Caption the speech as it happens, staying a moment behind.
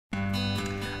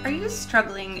Are you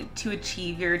struggling to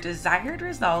achieve your desired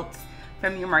results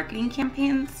from your marketing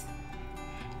campaigns?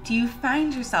 Do you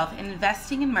find yourself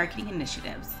investing in marketing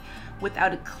initiatives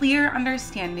without a clear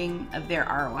understanding of their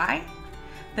ROI?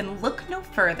 Then look no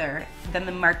further than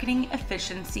the Marketing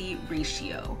Efficiency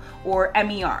Ratio, or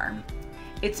MER.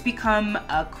 It's become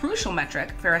a crucial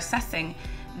metric for assessing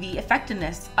the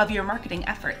effectiveness of your marketing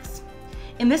efforts.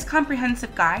 In this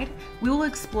comprehensive guide, we will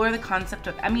explore the concept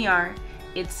of MER,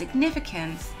 its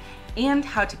significance, and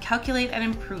how to calculate and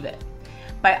improve it.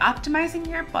 By optimizing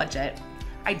your budget,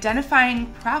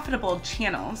 identifying profitable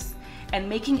channels, and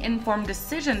making informed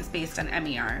decisions based on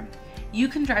MER, you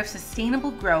can drive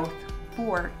sustainable growth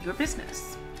for your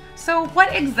business. So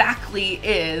what exactly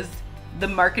is the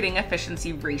Marketing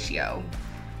Efficiency Ratio?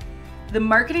 The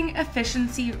Marketing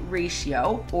Efficiency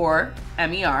Ratio, or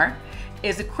MER,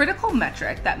 is a critical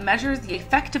metric that measures the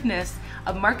effectiveness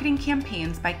of marketing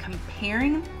campaigns by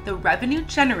comparing the revenue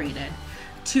generated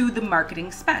to the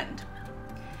marketing spend.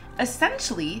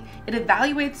 Essentially, it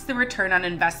evaluates the return on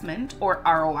investment, or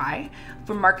ROI,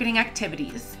 for marketing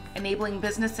activities, enabling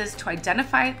businesses to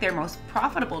identify their most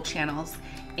profitable channels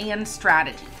and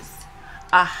strategies.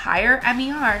 A higher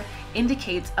MER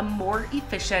indicates a more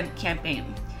efficient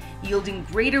campaign, yielding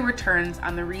greater returns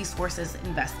on the resources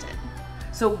invested.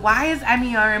 So why is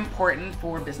MER important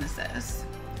for businesses?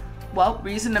 Well,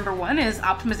 reason number one is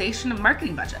optimization of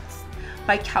marketing budgets.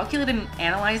 By calculating and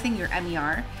analyzing your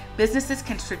MER, businesses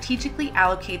can strategically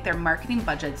allocate their marketing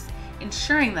budgets,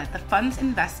 ensuring that the funds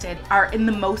invested are in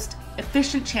the most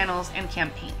efficient channels and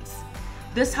campaigns.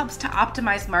 This helps to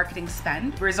optimize marketing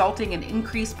spend, resulting in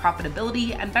increased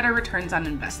profitability and better returns on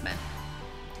investment.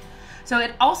 So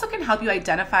it also can help you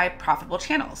identify profitable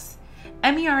channels.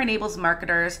 MER enables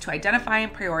marketers to identify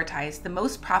and prioritize the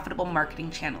most profitable marketing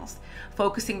channels,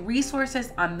 focusing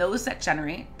resources on those that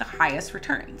generate the highest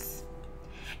returns.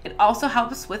 It also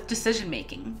helps with decision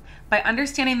making. By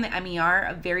understanding the MER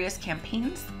of various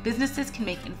campaigns, businesses can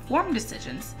make informed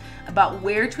decisions about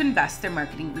where to invest their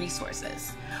marketing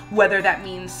resources, whether that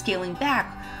means scaling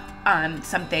back on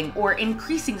something or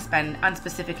increasing spend on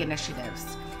specific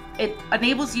initiatives. It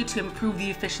enables you to improve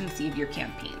the efficiency of your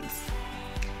campaigns.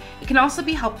 It can also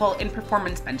be helpful in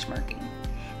performance benchmarking.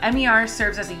 MER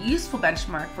serves as a useful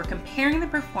benchmark for comparing the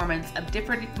performance of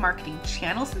different marketing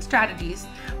channels and strategies,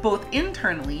 both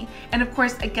internally and of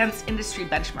course against industry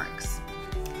benchmarks.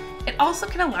 It also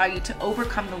can allow you to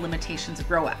overcome the limitations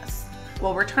of ROAS.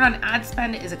 While return on ad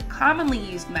spend is a commonly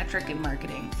used metric in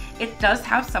marketing, it does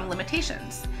have some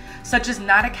limitations, such as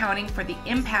not accounting for the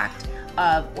impact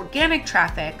of organic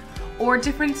traffic or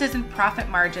differences in profit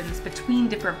margins between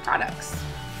different products.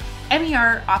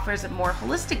 MER offers a more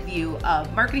holistic view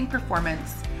of marketing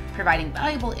performance, providing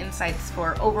valuable insights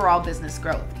for overall business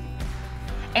growth.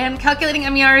 And calculating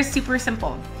MER is super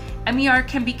simple. MER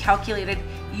can be calculated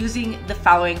using the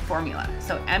following formula.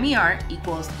 So MER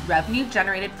equals revenue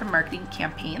generated from marketing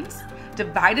campaigns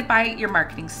divided by your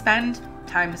marketing spend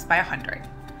times by 100.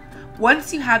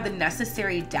 Once you have the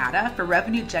necessary data for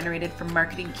revenue generated from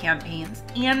marketing campaigns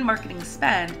and marketing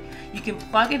spend, you can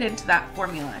plug it into that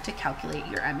formula to calculate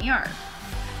your MER.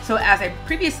 So as I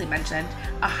previously mentioned,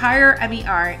 a higher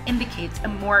MER indicates a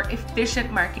more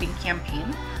efficient marketing campaign,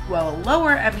 while a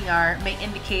lower MER may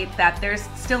indicate that there's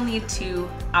still need to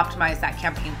optimize that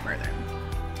campaign further.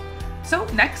 So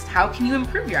next, how can you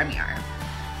improve your MER?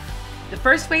 The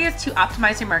first way is to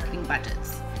optimize your marketing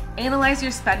budgets. Analyze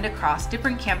your spend across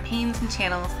different campaigns and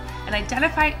channels and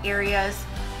identify areas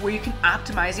where you can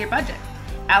optimize your budget.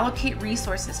 Allocate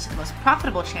resources to the most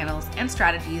profitable channels and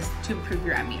strategies to improve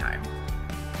your MER.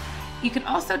 You can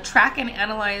also track and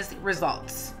analyze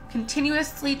results.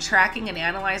 Continuously tracking and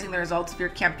analyzing the results of your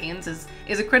campaigns is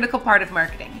a critical part of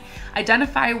marketing.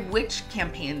 Identify which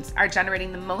campaigns are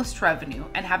generating the most revenue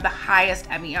and have the highest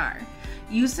MER.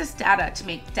 Use this data to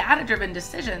make data-driven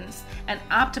decisions and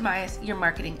optimize your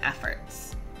marketing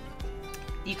efforts.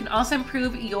 You can also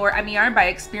improve your MER by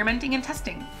experimenting and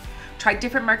testing. Try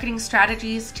different marketing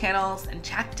strategies, channels, and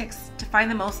tactics to find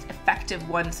the most effective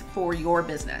ones for your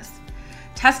business.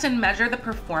 Test and measure the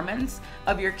performance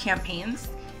of your campaigns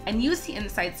and use the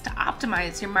insights to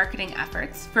optimize your marketing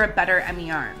efforts for a better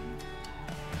MER.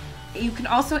 You can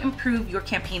also improve your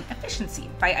campaign efficiency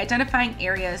by identifying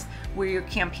areas where your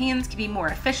campaigns can be more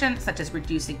efficient, such as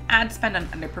reducing ad spend on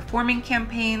underperforming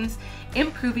campaigns,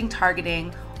 improving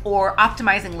targeting, or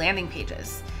optimizing landing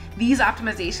pages. These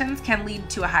optimizations can lead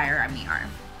to a higher MER.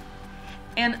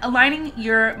 And aligning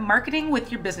your marketing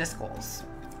with your business goals.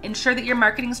 Ensure that your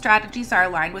marketing strategies are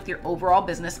aligned with your overall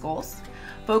business goals.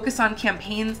 Focus on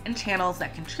campaigns and channels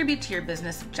that contribute to your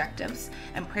business objectives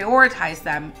and prioritize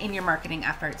them in your marketing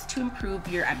efforts to improve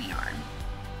your MER.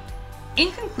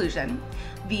 In conclusion,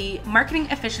 the Marketing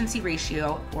Efficiency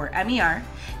Ratio, or MER,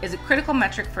 is a critical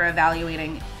metric for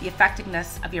evaluating the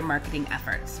effectiveness of your marketing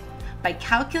efforts. By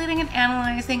calculating and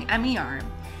analyzing MER,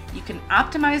 you can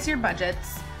optimize your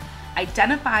budgets,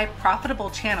 identify profitable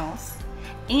channels,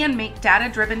 and make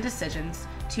data-driven decisions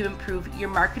to improve your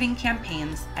marketing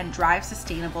campaigns and drive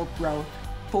sustainable growth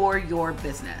for your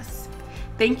business.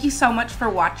 Thank you so much for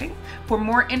watching. For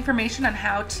more information on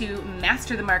how to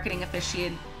master the Marketing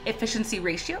Efficiency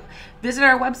Ratio, visit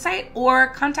our website or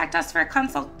contact us for a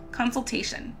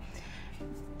consultation.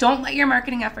 Don't let your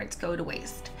marketing efforts go to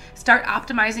waste. Start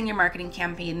optimizing your marketing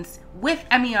campaigns with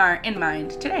MER in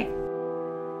mind today.